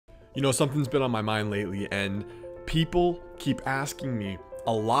You know, something's been on my mind lately, and people keep asking me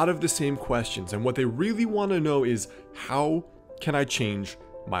a lot of the same questions, and what they really want to know is, how can I change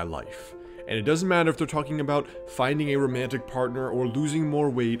my life? And it doesn't matter if they're talking about finding a romantic partner, or losing more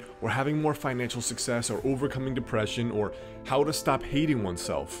weight, or having more financial success, or overcoming depression, or how to stop hating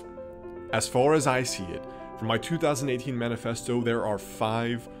oneself. As far as I see it, from my 2018 manifesto, there are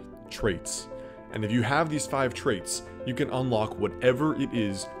 5 traits. And if you have these 5 traits, you can unlock whatever it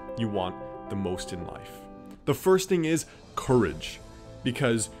is you want the most in life. The first thing is courage,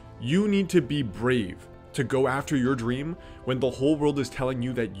 because you need to be brave to go after your dream when the whole world is telling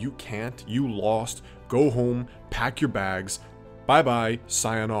you that you can't, you lost, go home, pack your bags, bye-bye,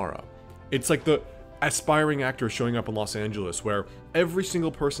 sayonara. It's like the aspiring actor showing up in Los Angeles, where every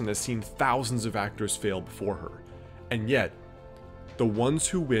single person has seen thousands of actors fail before her. And yet, the ones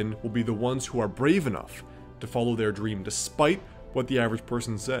who win will be the ones who are brave enough to follow their dream despite what the average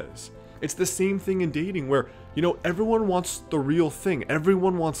person says. It's the same thing in dating, where, you know, everyone wants the real thing,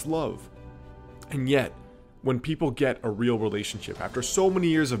 everyone wants love. And yet, when people get a real relationship, after so many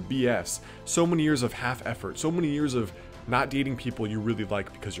years of BS, so many years of half effort, so many years of not dating people you really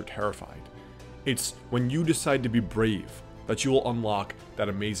like because you're terrified, it's when you decide to be brave that you will unlock that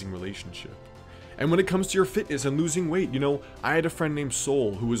amazing relationship. And when it comes to your fitness and losing weight, you know, I had a friend named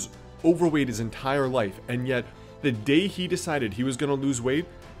Soul who was overweight his entire life, and yet the day he decided he was gonna lose weight,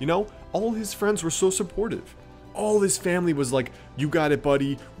 you know, all his friends were so supportive. All his family was like, "You got it,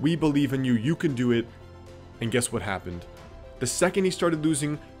 buddy, we believe in you, you can do it." And guess what happened? The second he started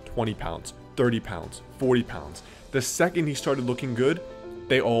losing 20 pounds, 30 pounds, 40 pounds, the second he started looking good,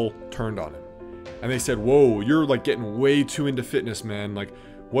 they all turned on him. And they said, "Whoa, you're like getting way too into fitness, man. Like,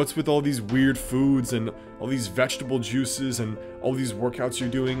 what's with all these weird foods and all these vegetable juices and all these workouts you're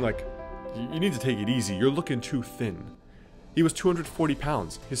doing? Like, you need to take it easy. You're looking too thin." He was 240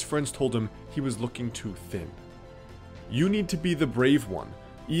 pounds. His friends told him he was looking too thin. You need to be the brave one.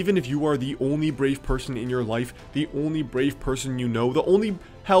 Even if you are the only brave person in your life, the only brave person you know, the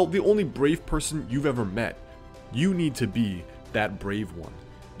only brave person you've ever met, you need to be that brave one.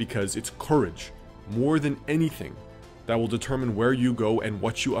 Because it's courage, more than anything, that will determine where you go and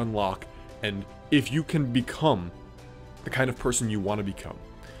what you unlock, and if you can become the kind of person you want to become.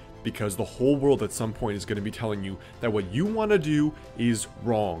 Because the whole world at some point is going to be telling you that what you want to do is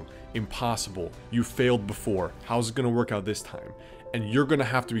wrong, impossible, you failed before, how's it going to work out this time? And you're going to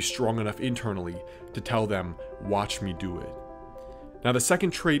have to be strong enough internally to tell them, "Watch me do it." Now, the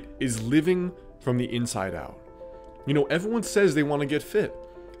second trait is living from the inside out. You know, everyone says they want to get fit.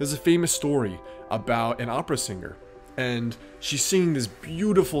 There's a famous story about an opera singer, and she's singing this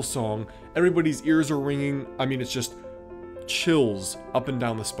beautiful song. Everybody's ears are ringing. I mean, it's just chills up and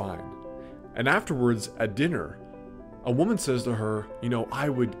down the spine. And afterwards, at dinner, a woman says to her, "You know, I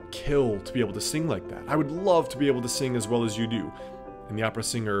would kill to be able to sing like that. I would love to be able to sing as well as you do." And the opera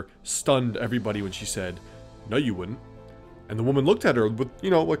singer stunned everybody when she said, "No, you wouldn't." And the woman looked at her with, you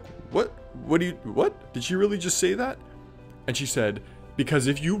know, like, what? Did she really just say that? And she said, "Because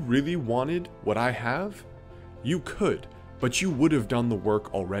if you really wanted what I have, you could, but you would have done the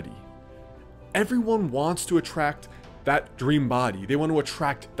work already." Everyone wants to attract that dream body. They want to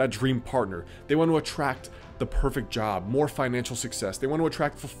attract that dream partner. They want to attract the perfect job, more financial success. They want to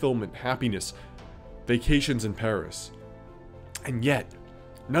attract fulfillment, happiness, vacations in Paris. And yet,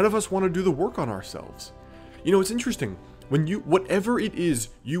 none of us want to do the work on ourselves. You know, it's interesting. When whatever it is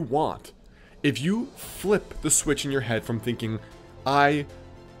you want, if you flip the switch in your head from thinking, "I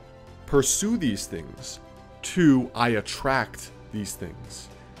pursue these things," to "I attract these things,"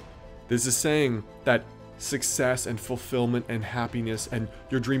 there's a saying that success and fulfillment and happiness and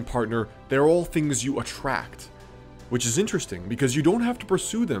your dream partner, they're all things you attract. Which is interesting, because you don't have to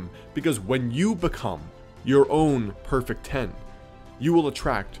pursue them, because when you become your own perfect 10, you will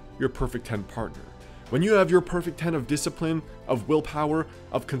attract your perfect 10 partner. When you have your perfect 10 of discipline, of willpower,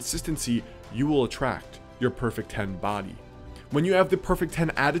 of consistency, you will attract your perfect 10 body. When you have the perfect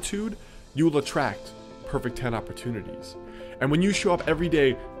 10 attitude, you will attract perfect 10 opportunities. And when you show up every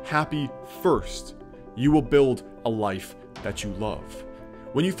day happy first, you will build a life that you love.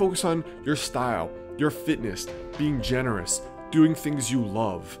 When you focus on your style, your fitness, being generous, doing things you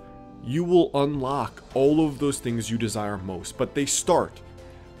love, you will unlock all of those things you desire most. But they start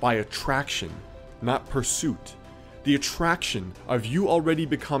by attraction, not pursuit. The attraction of you already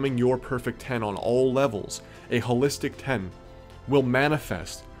becoming your perfect 10 on all levels, a holistic 10, will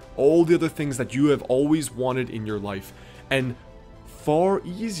manifest all the other things that you have always wanted in your life, and far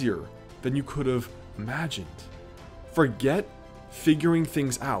easier than you could have imagined. Forget figuring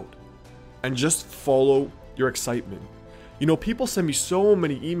things out and just follow your excitement. You know, people send me so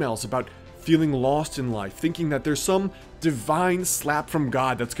many emails about feeling lost in life, thinking that there's some divine slap from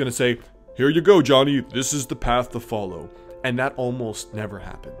God that's gonna say, here you go, Johnny, this is the path to follow. And that almost never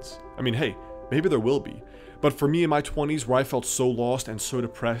happens. I mean, hey, maybe there will be. But for me in my 20s, where I felt so lost and so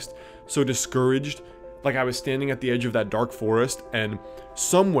depressed, so discouraged, like I was standing at the edge of that dark forest, and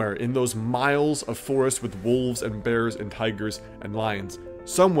somewhere in those miles of forest with wolves and bears and tigers and lions,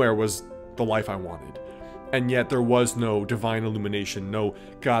 somewhere was the life I wanted. And yet there was no divine illumination, no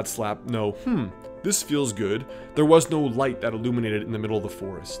God slap, no, this feels good. There was no light that illuminated in the middle of the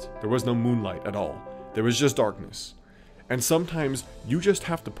forest. There was no moonlight at all. There was just darkness. And sometimes you just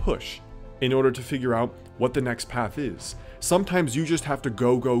have to push in order to figure out what the next path is. Sometimes you just have to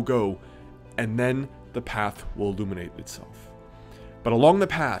go, and then the path will illuminate itself. But along the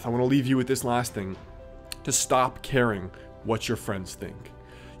path, I want to leave you with this last thing, to stop caring what your friends think.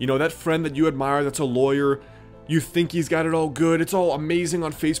 You know, that friend that you admire that's a lawyer, you think he's got it all good, it's all amazing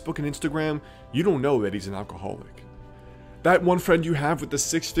on Facebook and Instagram, you don't know that he's an alcoholic. That one friend you have with the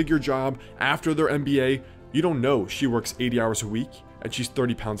 6-figure job after their MBA, you don't know she works 80 hours a week and she's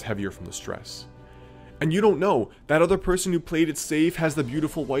 30 pounds heavier from the stress. And you don't know that other person who played it safe, has the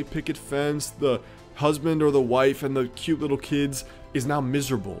beautiful white picket fence, the husband or the wife and the cute little kids, is now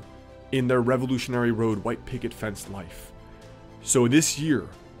miserable in their Revolutionary Road white picket fence life. So this year,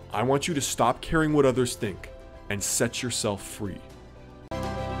 I want you to stop caring what others think and set yourself free.